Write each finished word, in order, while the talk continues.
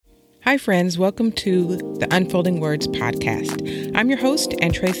Hi, friends. Welcome to the Unfolding Words podcast. I'm your host,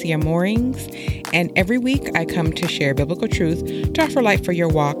 Antracia Moorings, and every week I come to share biblical truth to offer light for your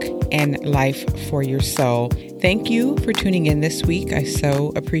walk and life for your soul. Thank you for tuning in this week. I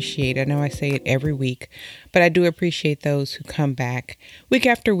so appreciate it. I know I say it every week, but I do appreciate those who come back week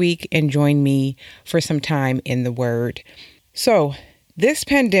after week and join me for some time in the Word. So, this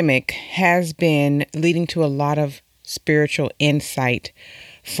pandemic has been leading to a lot of spiritual insight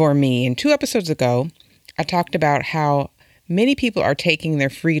for me. And 2 episodes ago, I talked about how many people are taking their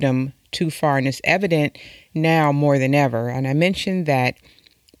freedom too far, and it's evident now more than ever. And I mentioned that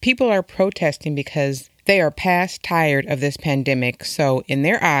people are protesting because they are past tired of this pandemic. So in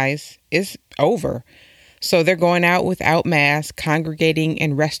their eyes, it's over. So they're going out without masks, congregating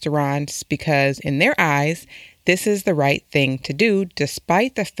in restaurants because in their eyes, this is the right thing to do,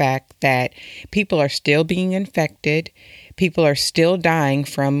 despite the fact that people are still being infected. People are still dying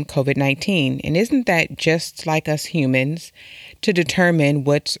from COVID-19. And isn't that just like us humans to determine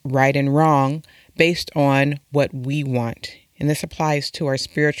what's right and wrong based on what we want? And this applies to our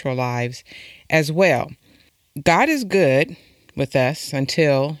spiritual lives as well. God is good with us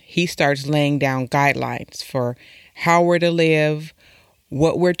until he starts laying down guidelines for how we're to live,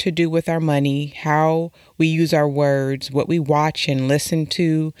 what we're to do with our money, how we use our words, what we watch and listen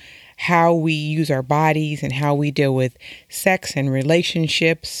to, how we use our bodies, and how we deal with sex and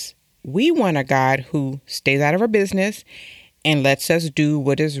relationships. We want a God who stays out of our business and lets us do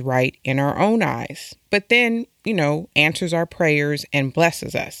what is right in our own eyes, but then, answers our prayers and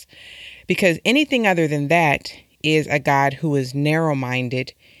blesses us. Because anything other than that is a God who is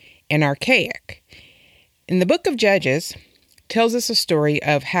narrow-minded and archaic. In the book of Judges, tells us a story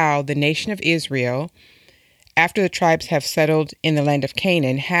of how the nation of Israel, after the tribes have settled in the land of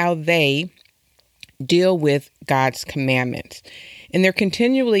Canaan, how they deal with God's commandments. And they're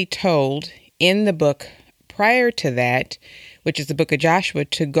continually told in the book prior to that, which is the book of Joshua,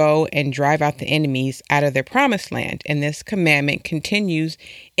 to go and drive out the enemies out of their promised land. And this commandment continues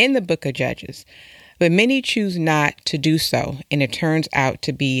in the book of Judges. But many choose not to do so, and it turns out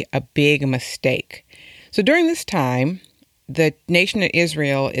to be a big mistake. So during this time, the nation of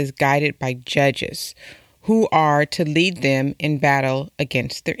Israel is guided by judges who are to lead them in battle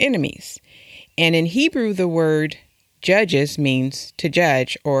against their enemies. And in Hebrew, the word judges means to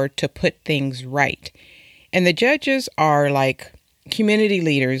judge or to put things right. And the judges are like community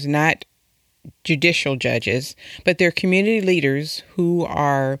leaders, not judicial judges, but they're community leaders who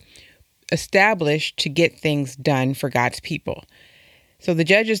are established to get things done for God's people. So the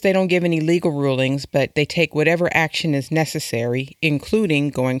judges, they don't give any legal rulings, but they take whatever action is necessary, including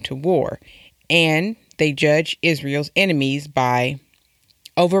going to war. And they judge Israel's enemies by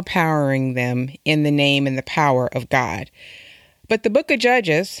overpowering them in the name and the power of God. But the book of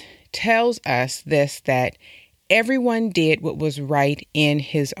Judges tells us this, that everyone did what was right in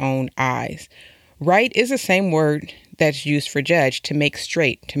his own eyes. Right is the same word that's used for judge, to make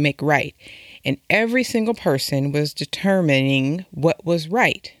straight, to make right. And every single person was determining what was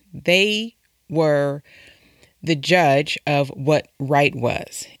right. They were the judge of what right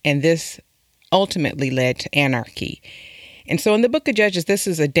was. And this ultimately led to anarchy. And so in the book of Judges, this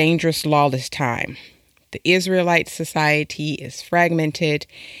is a dangerous, lawless time. The Israelite society is fragmented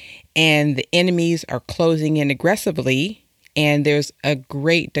and the enemies are closing in aggressively. And there's a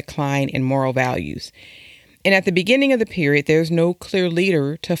great decline in moral values. And at the beginning of the period, there's no clear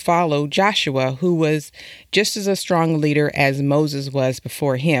leader to follow Joshua, who was just as a strong leader as Moses was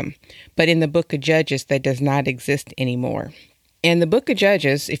before him. But in the book of Judges, that does not exist anymore. And the book of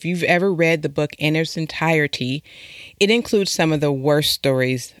Judges, if you've ever read the book in its entirety, it includes some of the worst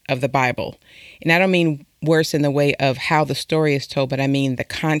stories of the Bible. And I don't mean worse in the way of how the story is told, but I mean the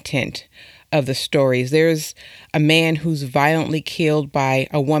content of the stories. There's a man who's violently killed by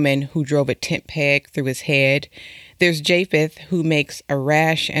a woman who drove a tent peg through his head. There's Japheth, who makes a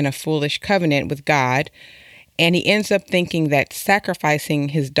rash and a foolish covenant with God, and he ends up thinking that sacrificing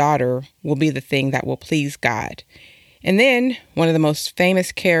his daughter will be the thing that will please God. And then one of the most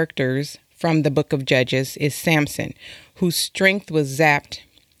famous characters from the book of Judges is Samson, whose strength was zapped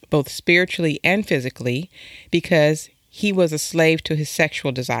both spiritually and physically because he was a slave to his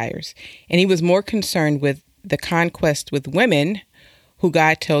sexual desires, and he was more concerned with the conquest with women, who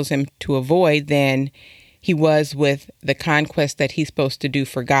God tells him to avoid, than he was with the conquest that he's supposed to do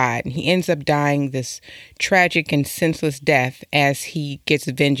for God. And he ends up dying this tragic and senseless death as he gets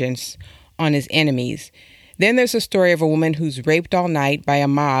vengeance on his enemies. Then there's a story of a woman who's raped all night by a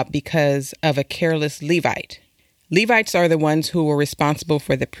mob because of a careless Levite. Levites are the ones who were responsible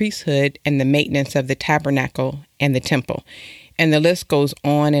for the priesthood and the maintenance of the tabernacle and the temple. And the list goes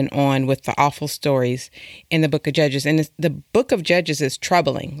on with the awful stories in the book of Judges. And the book of Judges is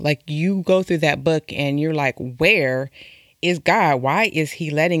troubling. Like, you go through that book and you're like, where is God? Why is he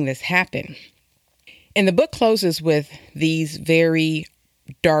letting this happen? And the book closes with these very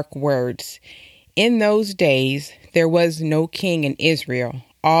dark words. In those days, there was no king in Israel.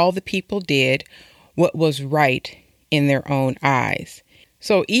 All the people did what was right in their own eyes.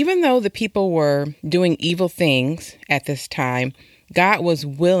 So even though the people were doing evil things at this time, God was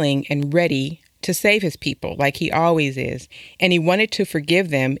willing and ready to save his people, like he always is. And he wanted to forgive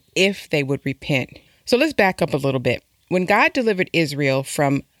them if they would repent. So let's back up a little bit. When God delivered Israel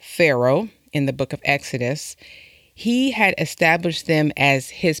from Pharaoh in the book of Exodus, he had established them as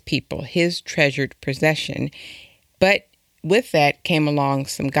his people, his treasured possession. But with that came along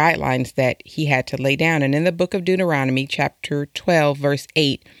some guidelines that he had to lay down. And in the book of Deuteronomy, chapter 12, verse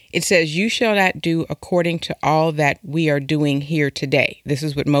 8, it says, "You shall not do according to all that we are doing here today." This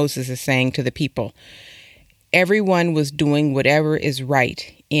is what Moses is saying to the people. Everyone was doing whatever is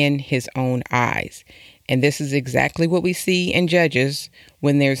right in his own eyes. And this is exactly what we see in Judges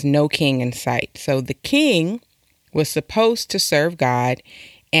when there's no king in sight. So the king was supposed to serve God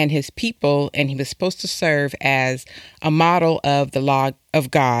and his people, and he was supposed to serve as a model of the law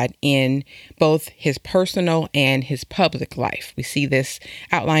of God in both his personal and his public life. We see this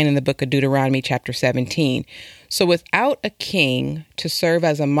outlined in the book of Deuteronomy chapter 17. So without a king to serve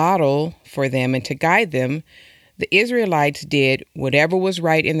as a model for them and to guide them, the Israelites did whatever was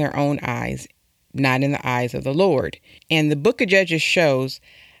right in their own eyes, not in the eyes of the Lord. And the book of Judges shows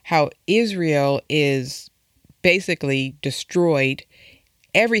how Israel is basically destroyed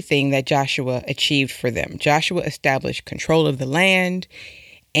everything that Joshua achieved for them. Joshua established control of the land,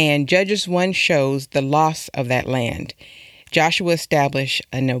 and Judges 1 shows the loss of that land. Joshua established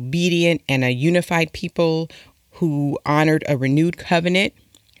an obedient and a unified people who honored a renewed covenant.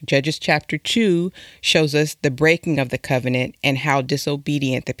 Judges chapter 2 shows us the breaking of the covenant and how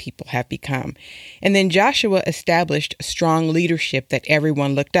disobedient the people have become. And then Joshua established strong leadership that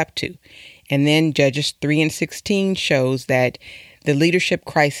everyone looked up to. And then Judges 3 and 16 shows that the leadership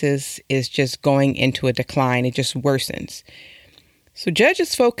crisis is just going into a decline. It just worsens. So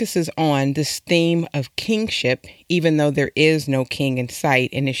Judges focuses on this theme of kingship, even though there is no king in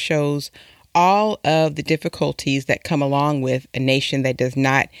sight, and it shows all of the difficulties that come along with a nation that does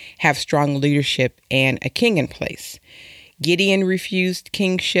not have strong leadership and a king in place. Gideon refused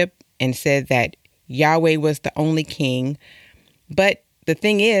kingship and said that Yahweh was the only king. But the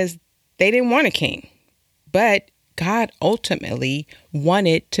thing is, they didn't want a king. But God ultimately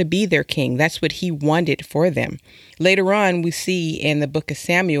wanted to be their king. That's what he wanted for them. Later on, we see in the book of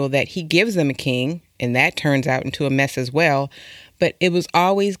Samuel that he gives them a king, and that turns out into a mess as well. But it was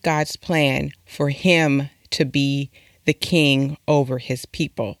always God's plan for him to be the king over his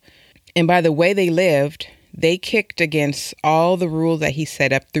people. And by the way they lived, they kicked against all the rules that he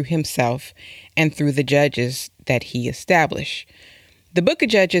set up through himself and through the judges that he established. The book of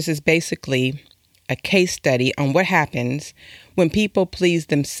Judges is basically a case study on what happens when people please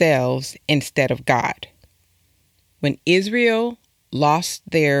themselves instead of God. When Israel lost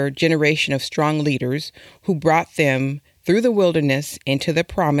their generation of strong leaders who brought them through the wilderness into the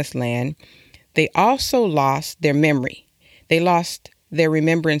promised land, they also lost their memory. They lost their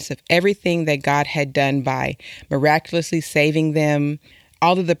remembrance of everything that God had done by miraculously saving them,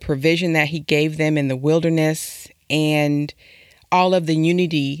 all of the provision that he gave them in the wilderness, and all of the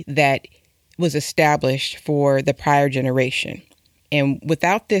unity that was established for the prior generation. And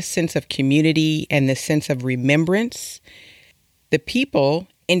without this sense of community and this sense of remembrance, the people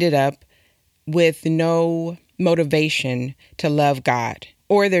ended up with no motivation to love God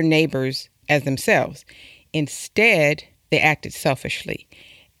or their neighbors as themselves. Instead, they acted selfishly.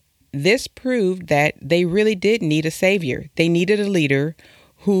 This proved that they really did need a savior. They needed a leader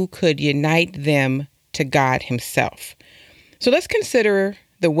who could unite them to God himself. So let's consider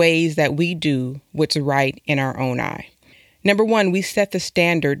the ways that we do what's right in our own eye. Number one, we set the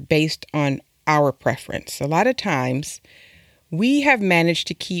standard based on our preference. A lot of times, we have managed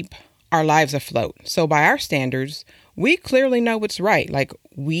to keep our lives afloat. So by our standards, we clearly know what's right. Like,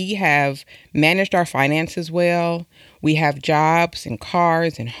 we have managed our finances well. We have jobs and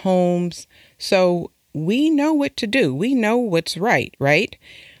cars and homes. So we know what to do. We know what's right, right?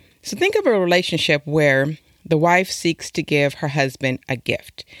 So think of a relationship where the wife seeks to give her husband a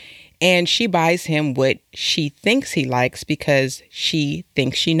gift, and she buys him what she thinks he likes because she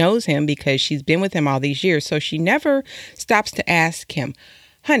thinks she knows him because she's been with him all these years. So she never stops to ask him,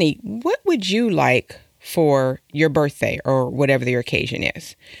 honey, what would you like for your birthday or whatever the occasion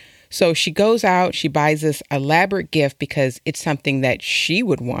is? So she goes out, she buys this elaborate gift because it's something that she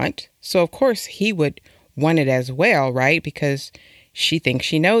would want. So of course he would want it as well, right? Because she thinks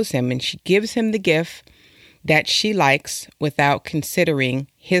she knows him, and she gives him the gift that she likes without considering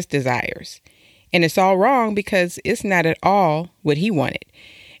his desires. And it's all wrong because it's not at all what he wanted.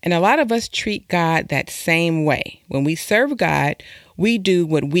 And a lot of us treat God that same way. When we serve God, we do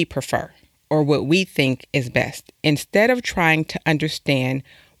what we prefer or what we think is best, instead of trying to understand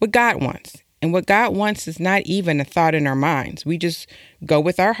what God wants. And what God wants is not even a thought in our minds. We just go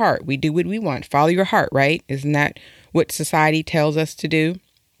with our heart. We do what we want. Follow your heart, right? Isn't that what society tells us to do?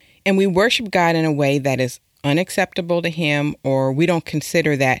 And we worship God in a way that is unacceptable to him, or we don't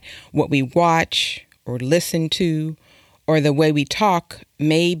consider that what we watch or listen to or the way we talk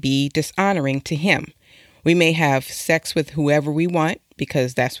may be dishonoring to him. We may have sex with whoever we want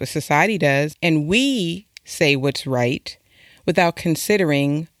because that's what society does, and we say what's right without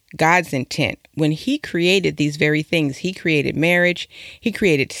considering God's intent. When he created these very things, he created marriage, he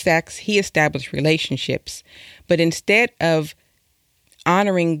created sex, he established relationships. But instead of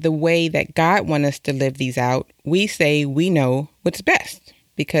honoring the way that God wants us to live these out, we say we know what's best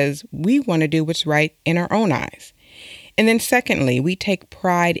because we want to do what's right in our own eyes. And then secondly, we take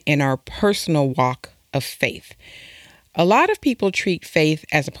pride in our personal walk of faith. A lot of people treat faith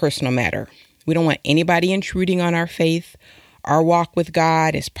as a personal matter. We don't want anybody intruding on our faith. Our walk with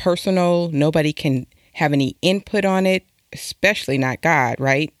God is personal. Nobody can have any input on it, especially not God,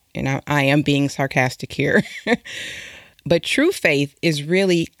 right? And I am being sarcastic here. But true faith is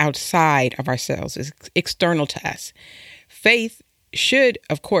really outside of ourselves. It's external to us. Faith should,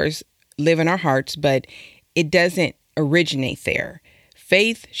 of course, live in our hearts, but it doesn't originate there.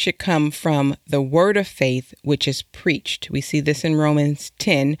 Faith should come from the word of faith, which is preached. We see this in Romans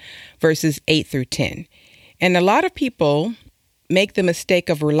 10, verses 8 through 10. And a lot of people make the mistake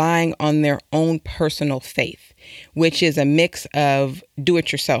of relying on their own personal faith, which is a mix of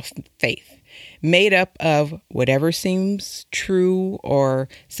do-it-yourself faith, made up of whatever seems true or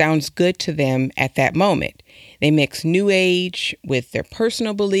sounds good to them at that moment. They mix New Age with their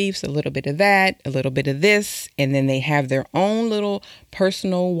personal beliefs, a little bit of that, a little bit of this, and then they have their own little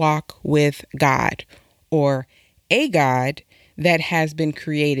personal walk with God, or a God that has been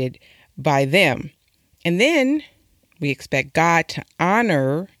created by them. And then we expect God to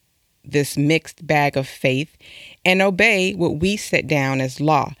honor this mixed bag of faith and obey what we set down as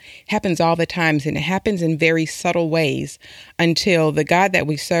law. It happens all the times, and it happens in very subtle ways until the God that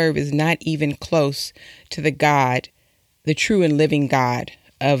we serve is not even close to the God, the true and living God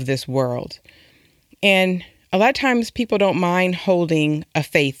of this world. And a lot of times people don't mind holding a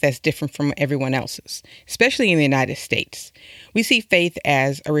faith that's different from everyone else's, especially in the United States. We see faith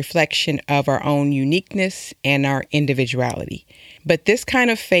as a reflection of our own uniqueness and our individuality. But this kind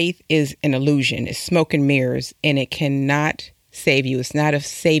of faith is an illusion. It's smoke and mirrors, and it cannot save you. It's not a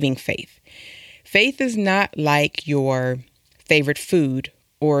saving faith. Faith is not like your favorite food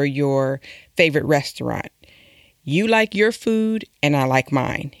or your favorite restaurant. You like your food and I like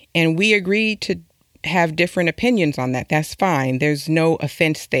mine. And we agree to have different opinions on that. That's fine. There's no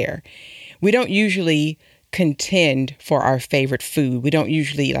offense there. We don't usually contend for our favorite food. We don't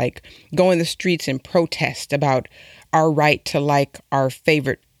usually go in the streets and protest about our right to like our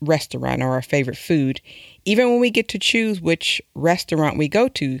favorite restaurant or our favorite food. Even when we get to choose which restaurant we go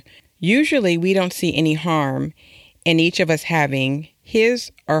to, usually we don't see any harm in each of us having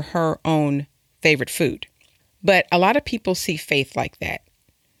his or her own favorite food. But a lot of people see faith like that.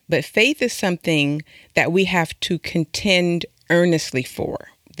 But faith is something that we have to contend earnestly for.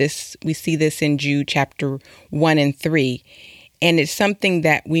 We see this in Jude chapter 1 and 3. And it's something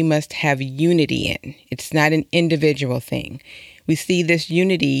that we must have unity in. It's not an individual thing. We see this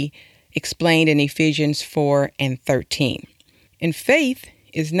unity explained in Ephesians 4 and 13. And faith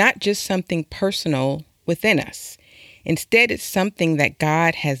is not just something personal within us. Instead, it's something that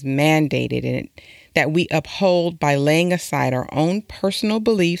God has mandated and that we uphold by laying aside our own personal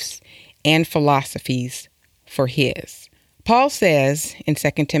beliefs and philosophies for his. Paul says in 2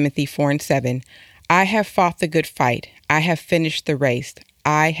 Timothy 4 and 7, I have fought the good fight. I have finished the race.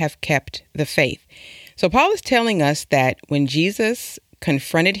 I have kept the faith. So Paul is telling us that when Jesus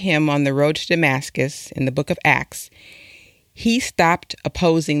confronted him on the road to Damascus in the book of Acts, he stopped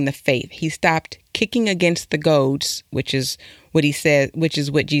opposing the faith. He stopped kicking against the goads, which is what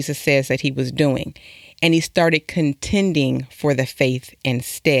Jesus says that he was doing. And he started contending for the faith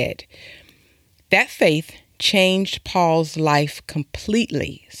instead. That faith changed Paul's life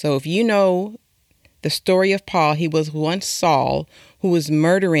completely. So if you know the story of Paul, he was once Saul, who was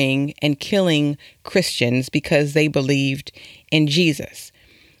murdering and killing Christians because they believed in Jesus.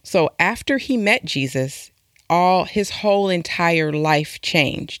 So after he met Jesus, his whole entire life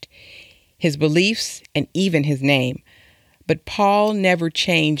changed, his beliefs and even his name. But Paul never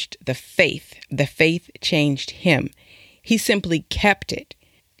changed the faith. The faith changed him. He simply kept it.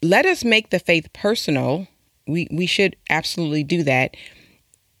 Let us make the faith personal. We should absolutely do that,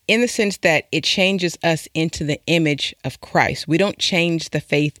 in the sense that it changes us into the image of Christ. We don't change the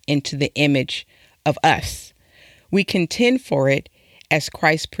faith into the image of us. We contend for it as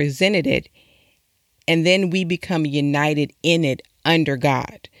Christ presented it, and then we become united in it under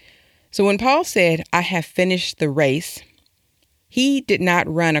God. So when Paul said, I have finished the race, he did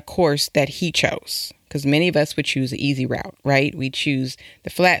not run a course that he chose, because many of us would choose the easy route, right? We choose the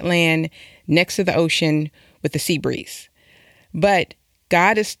flat land next to the ocean with the sea breeze. But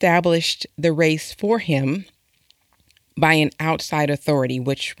God established the race for him by an outside authority,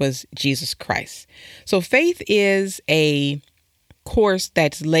 which was Jesus Christ. So faith is a course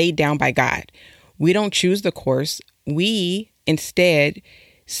that's laid down by God. We don't choose the course. We instead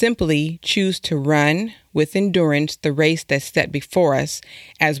simply choose to run with endurance the race that's set before us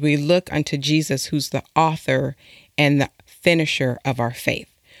as we look unto Jesus, who's the author and the finisher of our faith.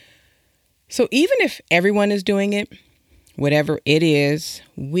 So even if everyone is doing it, whatever it is,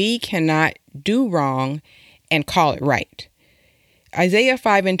 we cannot do wrong and call it right. Isaiah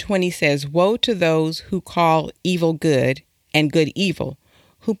 5:20 says, woe to those who call evil good and good evil,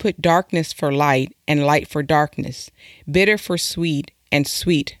 who put darkness for light and light for darkness, bitter for sweet and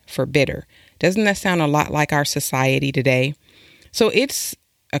sweet for bitter. Doesn't that sound a lot like our society today? So it's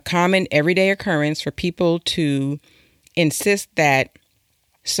a common everyday occurrence for people to insist that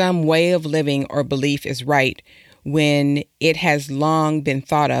some way of living or belief is right when it has long been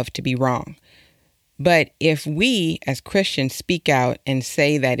thought of to be wrong. But if we as Christians speak out and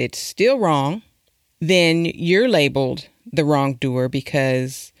say that it's still wrong, then you're labeled the wrongdoer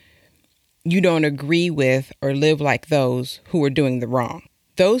because you don't agree with or live like those who are doing the wrong.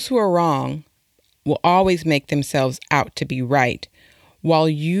 Those who are wrong will always make themselves out to be right, while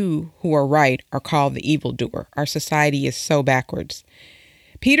you who are right are called the evildoer. Our society is so backwards.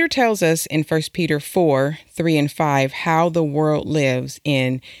 Peter tells us in 1 Peter 4:3-5 how the world lives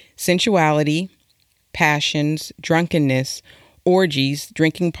in sensuality, passions, drunkenness, orgies,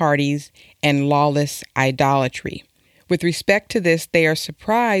 drinking parties, and lawless idolatry. With respect to this, they are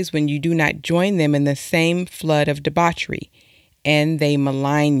surprised when you do not join them in the same flood of debauchery, and they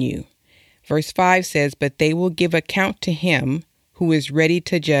malign you. Verse 5 says, but they will give account to him who is ready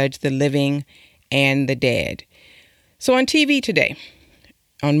to judge the living and the dead. So on TV today,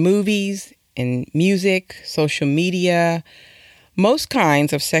 on movies and music, social media, most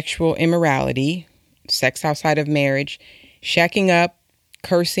kinds of sexual immorality, sex outside of marriage, shacking up,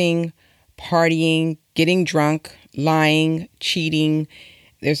 cursing, partying, getting drunk, lying, cheating.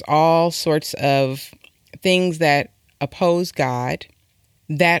 There's all sorts of things that oppose God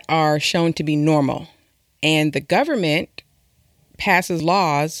that are shown to be normal. And the government passes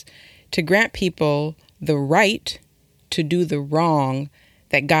laws to grant people the right to do the wrong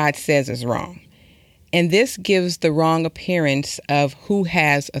that God says is wrong. And this gives the wrong appearance of who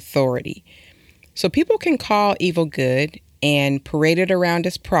has authority. So people can call evil good and parade it around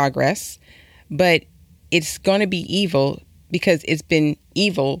as progress, but it's going to be evil because it's been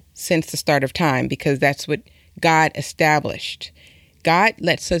evil since the start of time, because that's what God established. God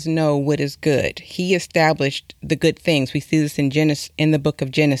lets us know what is good. He established the good things. We see this in the book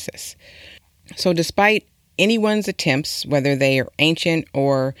of Genesis. So despite anyone's attempts, whether they are ancient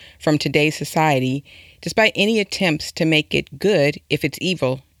or from today's society, despite any attempts to make it good, if it's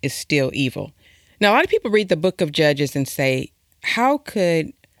evil, it's still evil. Now, a lot of people read the book of Judges and say, how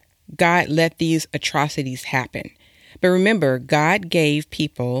could God let these atrocities happen? But remember, God gave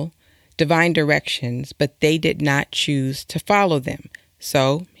people divine directions, but they did not choose to follow them.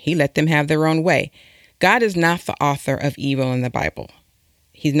 So he let them have their own way. God is not the author of evil in the Bible.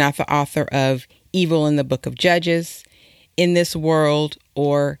 He's not the author of evil in the book of Judges, in this world,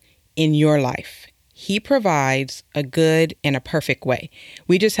 or in your life. He provides a good and a perfect way.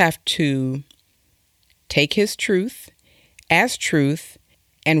 We just have to take his truth as truth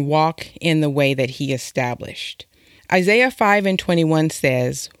and walk in the way that he established. Isaiah 5:21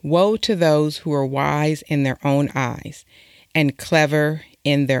 says, woe to those who are wise in their own eyes and clever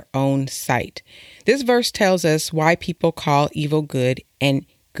in their own sight. This verse tells us why people call evil good and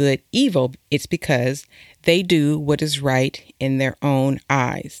good evil. It's because they do what is right in their own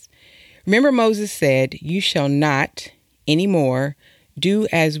eyes. Remember, Moses said, you shall not anymore do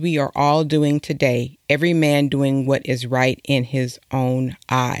as we are all doing today, every man doing what is right in his own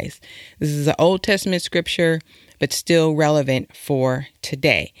eyes. This is an Old Testament scripture, but still relevant for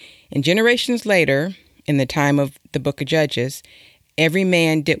today. And generations later, in the time of the book of Judges, every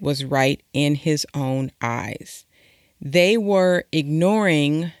man did what was right in his own eyes. They were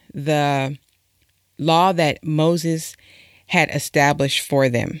ignoring the law that Moses had established for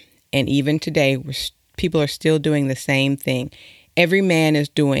them. And even today, people are still doing the same thing. Every man is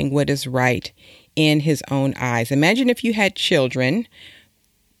doing what is right in his own eyes. Imagine if you had children,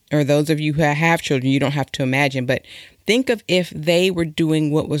 or those of you who have children, you don't have to imagine, but think of if they were doing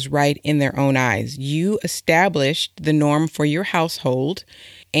what was right in their own eyes. You established the norm for your household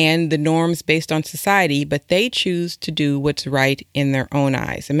and the norms based on society, but they choose to do what's right in their own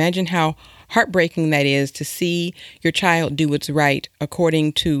eyes. Imagine how heartbreaking that is to see your child do what's right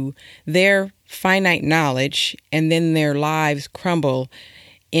according to their finite knowledge, and then their lives crumble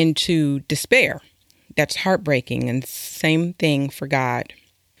into despair. That's heartbreaking, and same thing for God.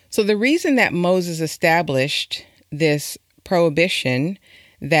 So the reason that Moses established this prohibition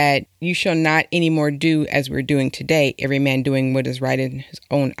that you shall not anymore do as we're doing today, every man doing what is right in his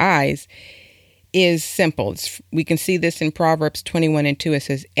own eyes, is simple. We can see this in Proverbs 21:2. It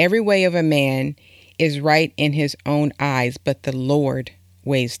says, every way of a man is right in his own eyes, but the Lord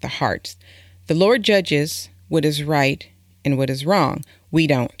weighs the hearts. The Lord judges what is right and what is wrong. We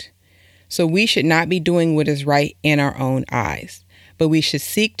don't. So we should not be doing what is right in our own eyes, but we should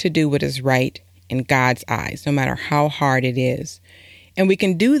seek to do what is right in God's eyes, no matter how hard it is. And we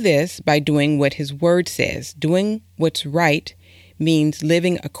can do this by doing what his word says. Doing what's right means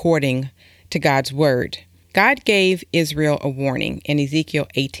living according to God's word. God gave Israel a warning in Ezekiel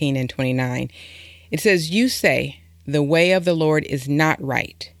 18:29. It says, you say, the way of the Lord is not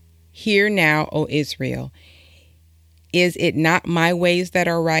right. Hear now, O Israel, is it not my ways that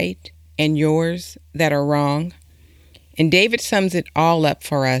are right and yours that are wrong? And David sums it all up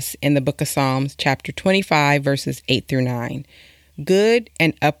for us in the book of Psalms, chapter 25, verses 8-9. Good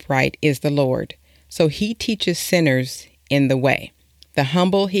and upright is the Lord, so he teaches sinners in the way. The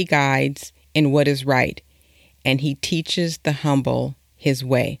humble he guides in what is right, and he teaches the humble his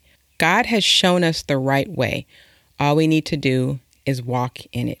way. God has shown us the right way. All we need to do is walk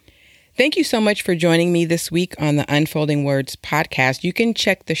in it. Thank you so much for joining me this week on the Unfolding Words podcast. You can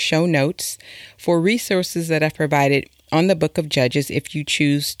check the show notes for resources that I've provided on the book of Judges if you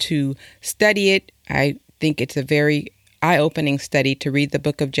choose to study it. I think it's a very eye-opening study to read the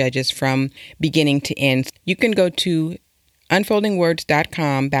book of Judges from beginning to end. You can go to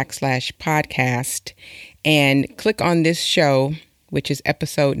unfoldingwords.com/podcast and click on this show, which is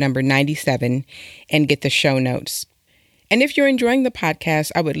episode number 97, and get the show notes. And if you're enjoying the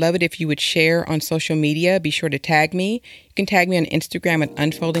podcast, I would love it if you would share on social media. Be sure to tag me. You can tag me on Instagram at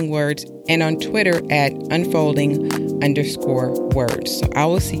Unfolding Words and on Twitter at Unfolding_words. So I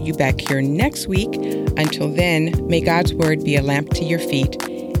will see you back here next week. Until then, may God's word be a lamp to your feet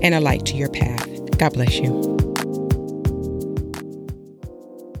and a light to your path. God bless you.